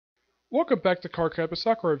Welcome back to Cardcaptor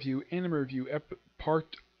Sakura review, anime review,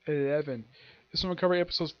 part 11. This one will cover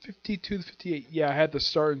episodes 52 to 58. Yeah, I had to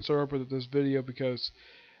start and start over with this video because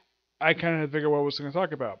I kind of had to figure out what I was going to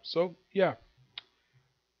talk about. So, yeah.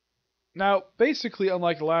 Now, basically,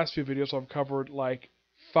 unlike the last few videos, I've covered like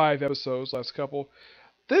 5 episodes, last couple.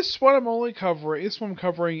 This one I'm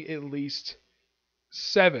covering at least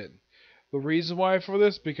 7. The reason why for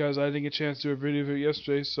this, because I didn't get a chance to do a video of it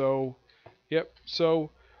yesterday, so, yep.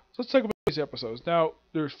 So, let's talk about these episodes. Now,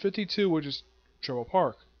 there's 52, which is Trouble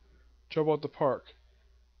Park. Trouble at the Park.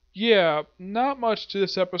 Yeah, not much to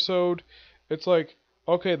this episode. It's like,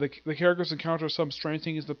 okay, the characters encounter some strange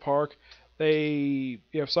things in the park. You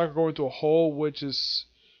have Sakura going into a hole, which is,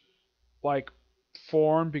 like,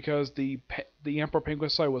 formed because the Emperor Penguin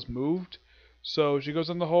site was moved. So she goes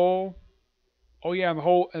in the hole. Oh yeah, in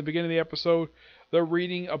the beginning of the episode, they're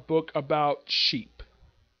reading a book about sheep.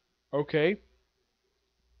 Okay.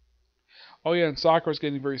 Oh yeah, and Sakura's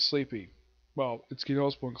getting very sleepy. Well, it's getting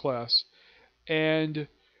noticeable in class. And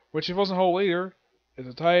when she falls in the hole later, as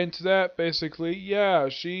a tie into that, basically, yeah,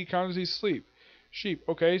 she kind of sees sleep. Sheep.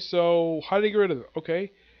 Okay, so how do you get rid of it?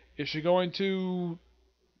 Okay. Is she going to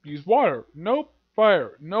use water? Nope.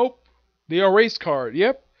 Fire? Nope. The erase card.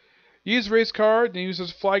 Yep. Use erase card, then use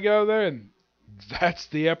this flag out of there, and that's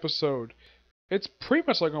the episode. It's pretty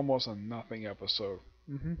much like almost a nothing episode.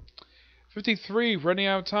 53, running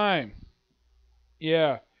out of time.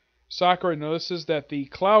 Yeah. Sakura notices that the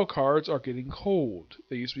cloud cards are getting cold.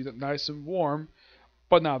 They used to be nice and warm,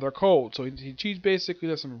 but now they're cold. So she basically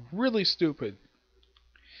does something really stupid.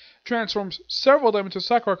 Transforms several of them into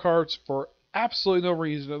Sakura cards for absolutely no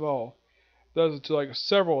reason at all. Does it to like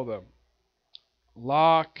several of them.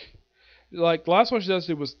 Lock. Like the last one she does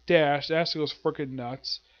it was Dash. Dash goes freaking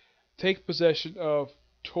nuts. Take possession of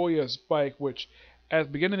Toya's bike, which at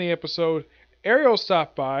the beginning of the episode, Ariel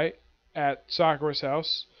stopped by at Sakura's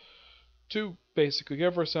house to basically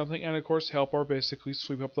give her something, and of course help her basically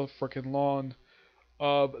sweep up the frickin' lawn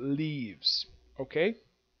of leaves. Okay?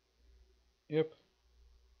 Yep.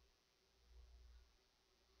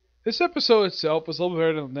 This episode itself was a little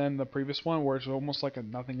better than the previous one, where it's almost like a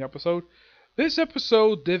nothing episode. This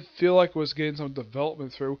episode did feel like it was getting some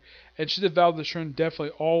development through, and she developed to turn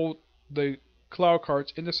definitely all the cloud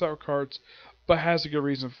cards into sour cards, but has a good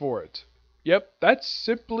reason for it. Yep, that's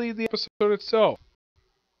simply the episode itself.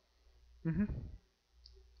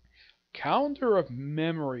 Calendar of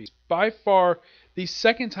Memories. By far the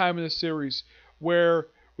second time in the series where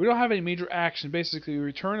we don't have any major action. Basically, the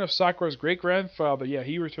return of Sakura's great-grandfather. Yeah,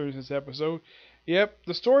 he returns in this episode. Yep,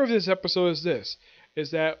 the story of this episode is this. Is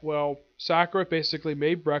that, well, Sakura basically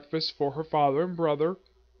made breakfast for her father and brother.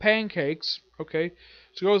 Pancakes, okay.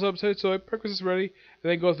 She goes up to so breakfast is ready. And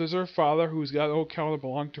then goes to visit her father, who's got an old calendar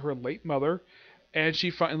belonging to her late mother. And she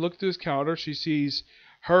finally looks through his calendar. She sees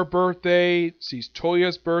her birthday, sees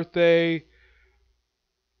Toya's birthday,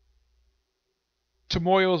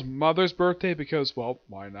 Tomoyo's mother's birthday, because, well,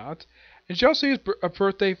 why not? And she also sees a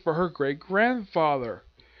birthday for her great-grandfather,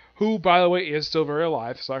 who, by the way, is still very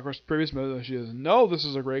alive. Sakura's previous mother, she doesn't know this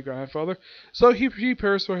is her great-grandfather, so he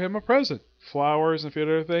prepares for him a present. Flowers and a few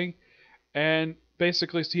other things. And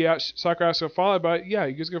basically, Sakura asks her father about it. Yeah,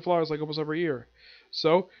 he gives her flowers like almost every year.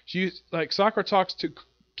 So, Sakura talks to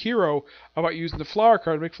Kiro about using the flower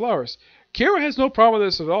card to make flowers. Kiro has no problem with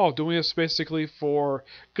this at all, doing this basically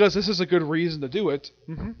because this is a good reason to do it.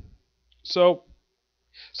 So,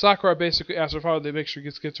 Sakura basically asks her father to make sure he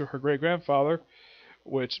gets to her great-grandfather,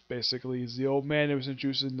 which basically is the old man that was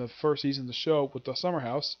introduced in the first season of the show with the summer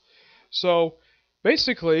house. So,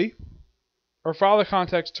 basically, her father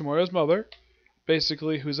contacts Tomoyo's mother,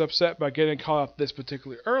 basically, who's upset by getting called out this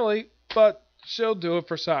particularly early, but she'll do it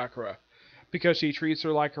for Sakura. Because she treats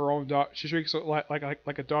her like her own daughter. She treats her like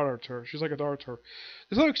a daughter to her. She's like a daughter to her.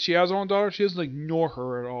 It's not like she has her own daughter. She doesn't ignore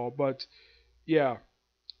her at all. But, yeah.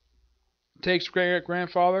 Takes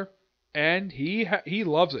great-grandfather, and he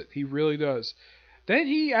loves it. He really does. Then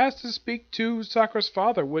he asks to speak to Sakura's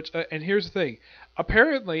father, and here's the thing.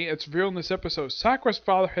 Apparently, it's revealed in this episode, Sakura's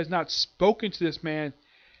father has not spoken to this man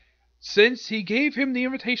since he gave him the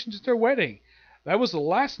invitation to their wedding. That was the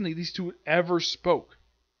last thing these two ever spoke.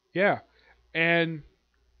 Yeah. And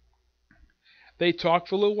they talk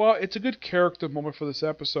for a little while. It's a good character moment for this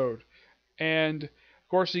episode. And, of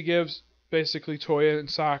course, he gives basically Toya and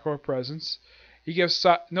Sakura presents. He gives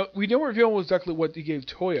no, we don't reveal exactly what he gave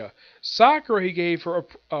Toya. Sakura, he gave her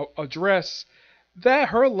a dress that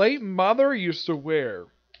her late mother used to wear.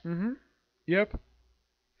 Yep.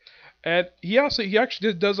 And he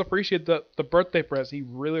actually does appreciate the birthday present. He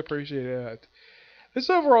really appreciated that. This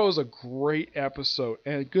overall is a great episode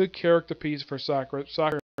and a good character piece for Sakura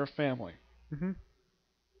her family. hmm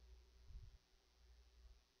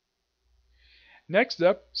Next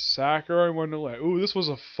up, Sakura in Wonderland. Ooh, this was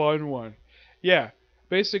a fun one. Yeah,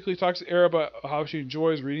 basically talks to Era about how she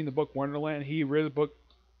enjoys reading the book Wonderland. He read the book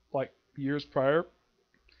like years prior.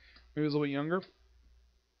 Maybe he was a little bit younger.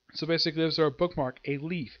 So basically, there's a bookmark, a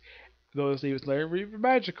leaf. Though this leaf is later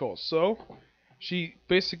magical. So she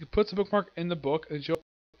basically puts a bookmark in the book, and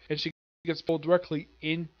she gets pulled directly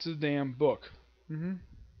into the damn book. hmm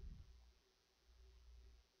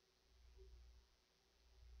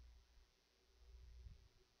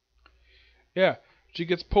Yeah, she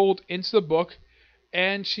gets pulled into the book,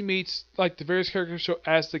 and she meets like the various characters show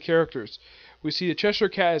as the characters. We see the Cheshire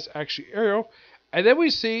Cat is actually Ariel, and then we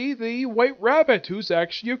see the White Rabbit who's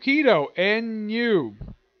actually Yukito and you,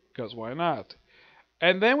 because why not?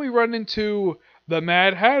 And then we run into the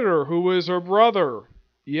Mad Hatter who is her brother.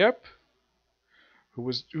 Yep,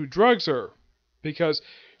 who drugs her because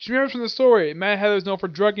she remembers from the story Mad Hatter is known for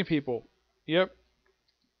drugging people. Yep,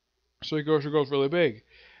 so she goes really big.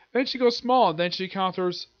 Then she goes small, and then she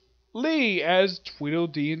encounters Lee as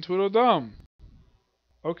Tweedledee and Tweedledum.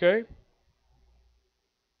 Okay.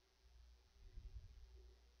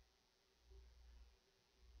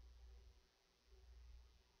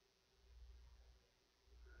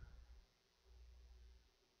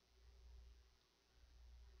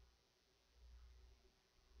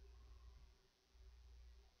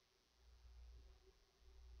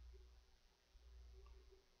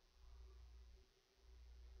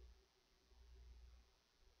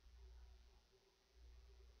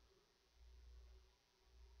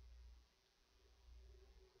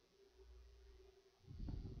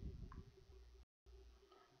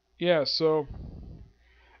 Yeah, so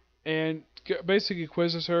and basically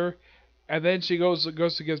quizzes her, and then she goes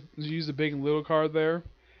to use the big and little card there.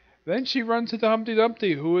 Then she runs into Humpty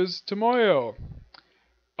Dumpty, who is Tomoyo.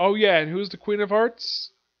 Oh yeah, and who's the Queen of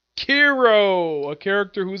Hearts? Kiro, a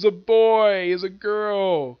character who's a boy, is a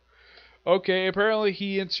girl. Okay, apparently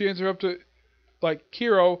she interrupted like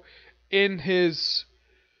Kiro in his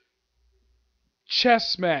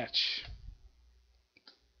chess match.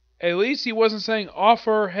 At least he wasn't saying off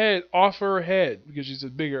her head, because she's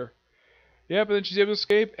bigger. Yeah, but then she's able to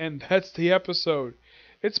escape, and that's the episode.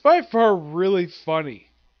 It's by far really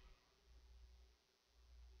funny.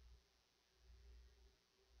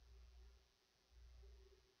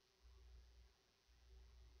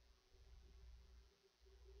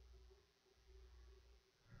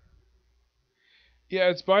 Yeah,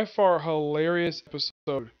 it's by far a hilarious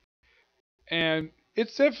episode, and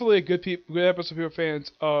it's definitely a good episode for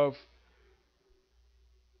fans of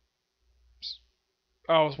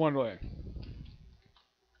Alice in Wonderland.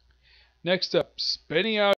 Next up,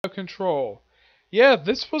 Spinning Out of Control. Yeah,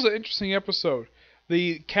 this was an interesting episode.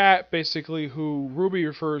 The cat, basically, who Ruby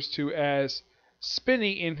refers to as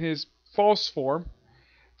Spinny in his false form,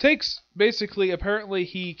 takes basically, apparently,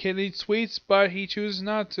 he can eat sweets, but he chooses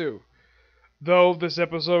not to. Though this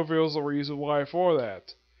episode reveals the reason why for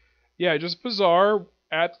that. Yeah, just bizarre.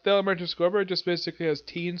 At the elementary school, everybody just basically has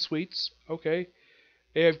tea and sweets. Okay.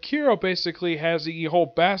 If Kiro basically has a whole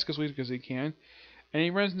basket of sweets because he can, and he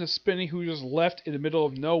runs into Spinny, who just left in the middle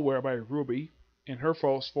of nowhere by Ruby in her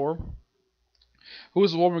false form, who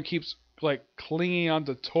is the woman who keeps like clinging on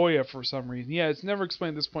to Toya for some reason. Yeah, it's never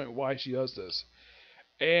explained at this point why she does this.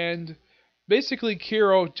 And basically,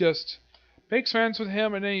 Kiro just makes friends with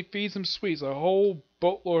him, and then he feeds him sweets, a whole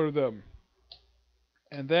boatload of them.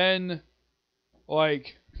 And then,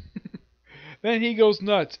 like, then he goes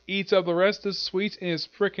nuts, eats up the rest of the sweets in his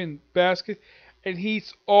frickin' basket, and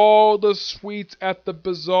eats all the sweets at the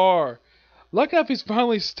bazaar. Lucky enough, he's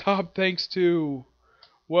finally stopped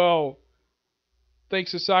well,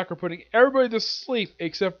 thanks to Sakura putting everybody to sleep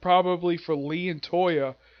except probably for Lee and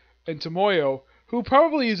Toya and Tomoyo, who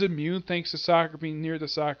probably is immune thanks to Sakura being near the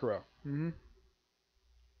Sakura.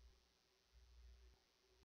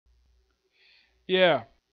 Yeah,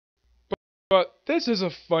 but this is a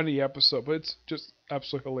funny episode, but it's just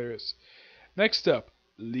absolutely hilarious. Next up,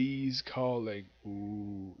 Lee's Calling.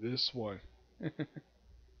 Ooh, this one.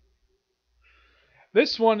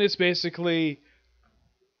 This one is basically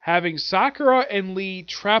having Sakura and Lee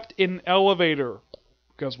trapped in an elevator.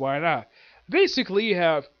 Because why not? Basically, you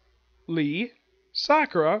have Lee,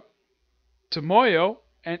 Sakura, Tomoyo,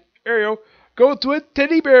 and Ariel go to a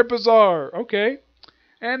teddy bear bazaar. Okay.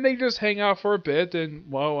 And they just hang out for a bit,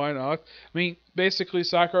 and well, why not? I mean, basically,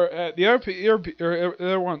 Sakura, the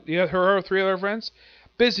other one, yeah, her three other friends,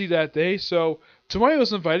 busy that day, so Tomoyo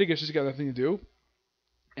was invited because she's got nothing to do,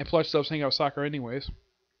 and plus she loves hanging out with Sakura anyways.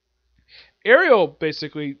 Ariel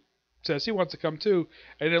basically says he wants to come too,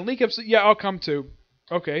 and then Lee keeps, yeah, I'll come too.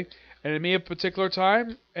 Okay. And at me a particular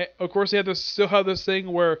time, of course, they have to still have this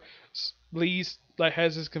thing where Lee's like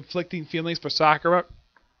has his conflicting feelings for Sakura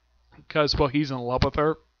because well he's in love with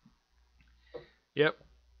her. Yep.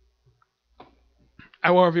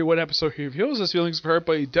 I won't review what episode he reveals his feelings for her,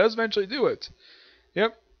 but he does eventually do it.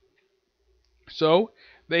 Yep. So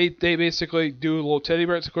they basically do a little teddy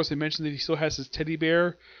bear. Of course, they mentioned that he still has his teddy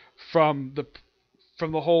bear from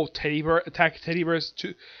the whole teddy bear attack of teddy bears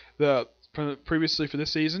to the from previously for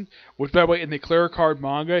this season. Which by the way, in the Clear Card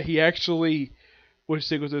manga, he actually would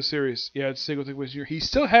stick with this series. Yeah, it's stick with it this year. He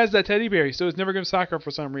still has that teddy bear. He still has never given Sakura for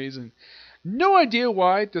some reason. No idea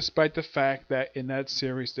why, despite the fact that in that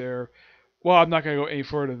series there. Well, I'm not going to go any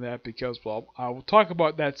further than that because, well, I will talk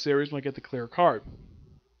about that series when I get the Clear Card.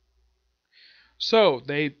 So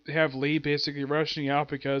they have Lee basically rushing out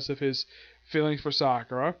because of his feelings for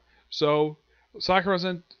Sakura. So Sakura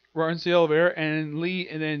runs the elevator, and Lee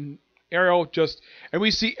and then Ariel and we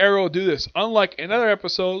see Ariel do this. Unlike another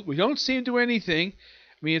episode, we don't see him do anything.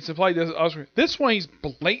 I mean, it's implied this one he's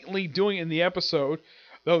blatantly doing in the episode,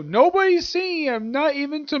 though nobody's seeing him, not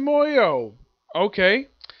even Tomoyo. Okay,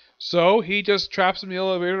 so he just traps him in the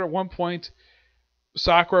elevator. At one point,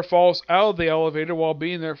 Sakura falls out of the elevator while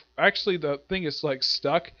being there. Actually, the thing is like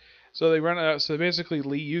stuck, so they run out. So basically,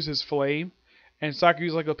 Lee uses flame, and Sakura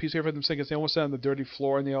uses like a piece of paper for them because they almost sit on the dirty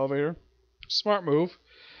floor in the elevator. Smart move.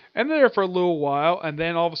 And they're there for a little while, and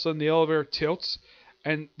then all of a sudden the elevator tilts,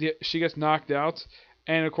 and she gets knocked out.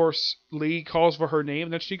 And of course, Lee calls for her name,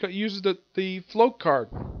 and then she uses the float card.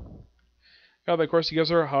 And of course, he gives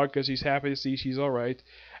her a hug because he's happy to see she's alright.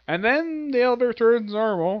 And then the elevator turns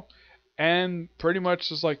normal, and pretty much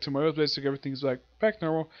just like Tomoyo's basically everything's like back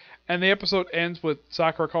normal. And the episode ends with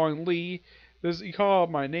Sakura calling Lee. You call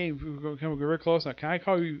out my name, we're going to get very close now. Can I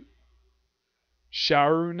call you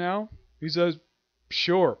Sharu now? He says,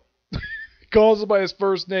 sure. He calls him by his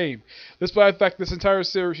first name. Despite the fact this entire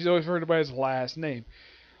series, she's always referred to by his last name.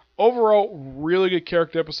 Overall, really good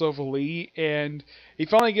character episode for Lee, and he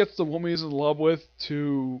finally gets the woman he's in love with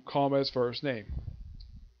to call him by his first name.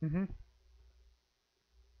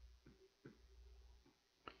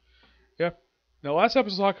 Yep. Now, last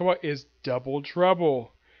episode to talk about is Double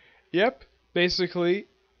Trouble. Yep. Basically,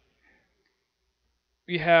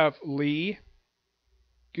 we have Lee,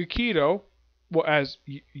 Yukito, well, as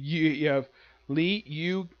you have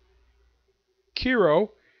Lee, Kiro,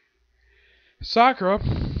 Sakura,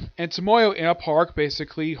 and Tomoyo in a park,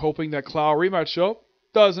 basically hoping that Cloud might show up.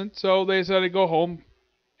 Doesn't, so they decided to go home,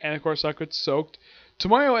 and of course Sakura's soaked.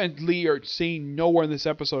 Tomoyo and Lee are seen nowhere in this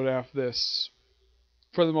episode after this,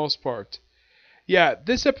 for the most part. Yeah,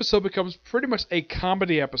 this episode becomes pretty much a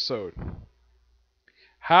comedy episode.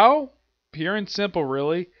 How? Pure and simple,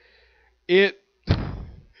 really.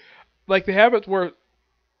 Like they have it where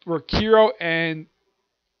Kiro and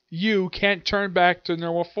Yu can't turn back to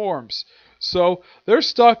normal forms. So they're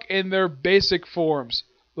stuck in their basic forms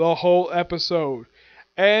the whole episode.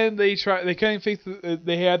 And they can't think that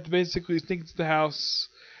they had to basically sneak into the house.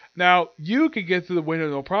 Now, Yu could get through the window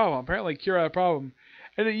no problem. Apparently Kiro had a problem.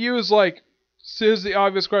 And then Yu is like, here's the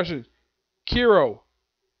obvious question. Kiro,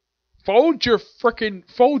 fold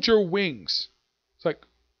your wings. It's like,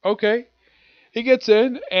 okay. He gets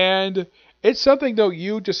in, and it's something though.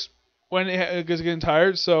 You just when it is getting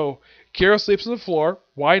tired, so Kiro sleeps on the floor.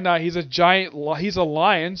 Why not? He's a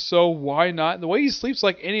lion, so why not? And the way he sleeps,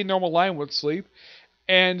 like any normal lion would sleep.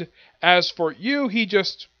 And as for you, he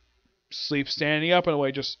just sleeps standing up in a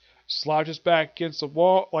way, just slouches back against the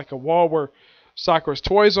wall, like a wall where Sakura's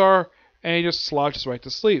toys are, and he just slouches right to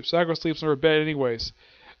sleep. Sakura sleeps in her bed anyways.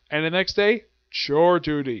 And the next day, chore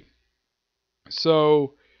duty.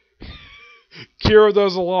 So Kiro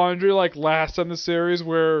does the laundry like last in the series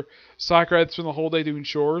where Sakura had to spend the whole day doing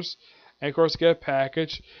chores. And of course, get a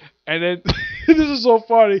package. And then, this is so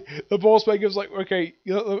funny. The postman gives like, okay,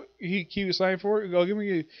 he sign for it? Let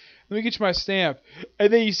me get you my stamp.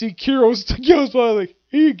 And then you see Kiro's like,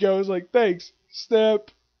 here you go. It's like, thanks,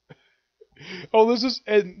 stamp. Oh,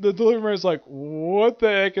 and the delivery man is like, what the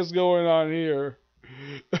heck is going on here?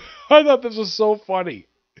 I thought this was so funny.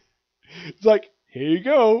 It's like, here you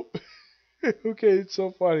go. Okay, it's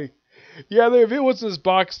so funny. Yeah, they reveal what's in this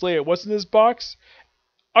box later. What's in this box?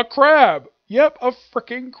 A crab. Yep, a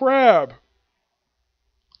freaking crab.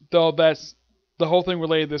 Though that's the whole thing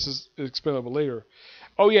related. This is explainable later.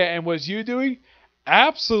 Oh yeah, and what's you doing?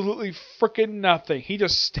 Absolutely freaking nothing. He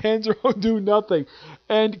just stands around doing nothing.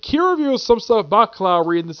 And Kira reveals some stuff about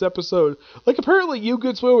Clowry in this episode. Like apparently you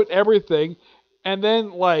gets away with everything, and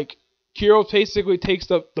then like Kiro basically takes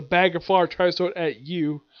the bag of flour, tries to throw it at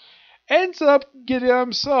you. Ends up getting it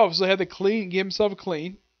himself, so he had to get himself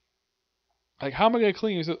clean. Like, how am I going to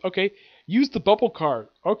clean? He says, okay, use the bubble card.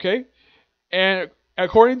 Okay. And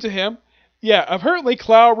according to him, yeah, apparently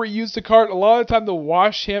Cloud reused the card a lot of the time to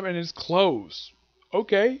wash him and his clothes.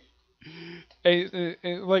 Okay. And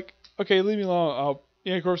like, okay, leave me alone.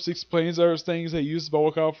 Yeah, of course, he explains those things they use the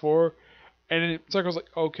bubble card for. And then Sakura's like,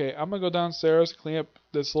 okay, I'm going to go downstairs and clean up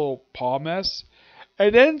this little paw mess.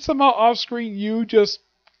 And then somehow off screen, you just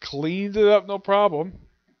cleaned it up, no problem.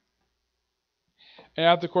 And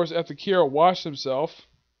after, of course, after Kira washed himself,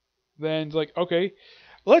 then it's like, okay,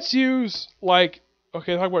 let's use, like,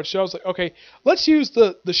 okay, talk about shells. Like, okay, let's use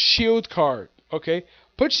the shield card. Okay,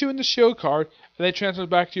 put you in the shield card, and then transfer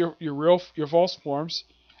back to your false forms.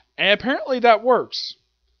 And apparently that works.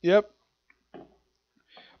 Yep.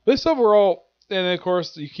 This overall, and then of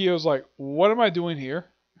course, Yukio's like, what am I doing here?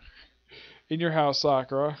 In your house,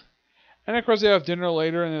 Sakura. And of course, they have dinner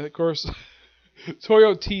later, and then of course,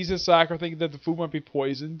 Toyo teases Sakura thinking that the food might be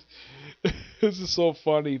poisoned. This is so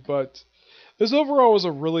funny, but this overall was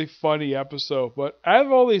a really funny episode. But out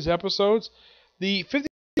of all these episodes, the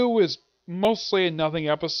 52 is mostly a nothing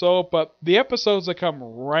episode, but the episodes that come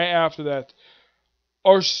right after that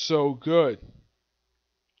are so good.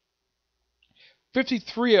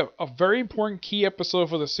 53, a very important key episode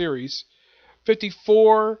for the series.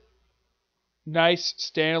 54, nice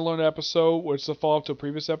standalone episode, which is a follow-up to a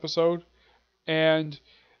previous episode. And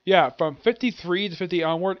yeah, from 53 to 50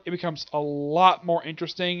 onward, it becomes a lot more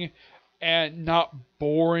interesting and not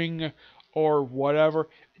boring or whatever.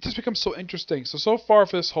 It just becomes so interesting. So far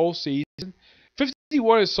for this whole season,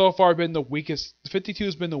 51 has so far been the weakest. 52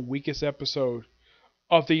 has been the weakest episode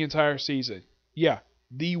of the entire season. Yeah,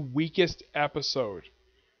 the weakest episode.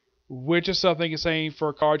 Which is something saying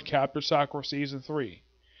for Cardcaptor Sakura Season 3.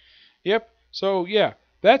 Yep, so yeah.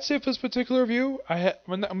 That's it for this particular review. I'm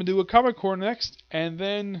going to do a comic corner next, and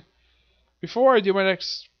then before I do my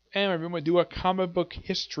next anime review, I'm going to do a comic book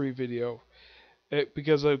history video.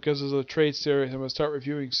 Because of a trade series I'm going to start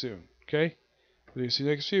reviewing soon. Okay? See you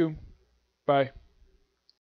next few. Bye.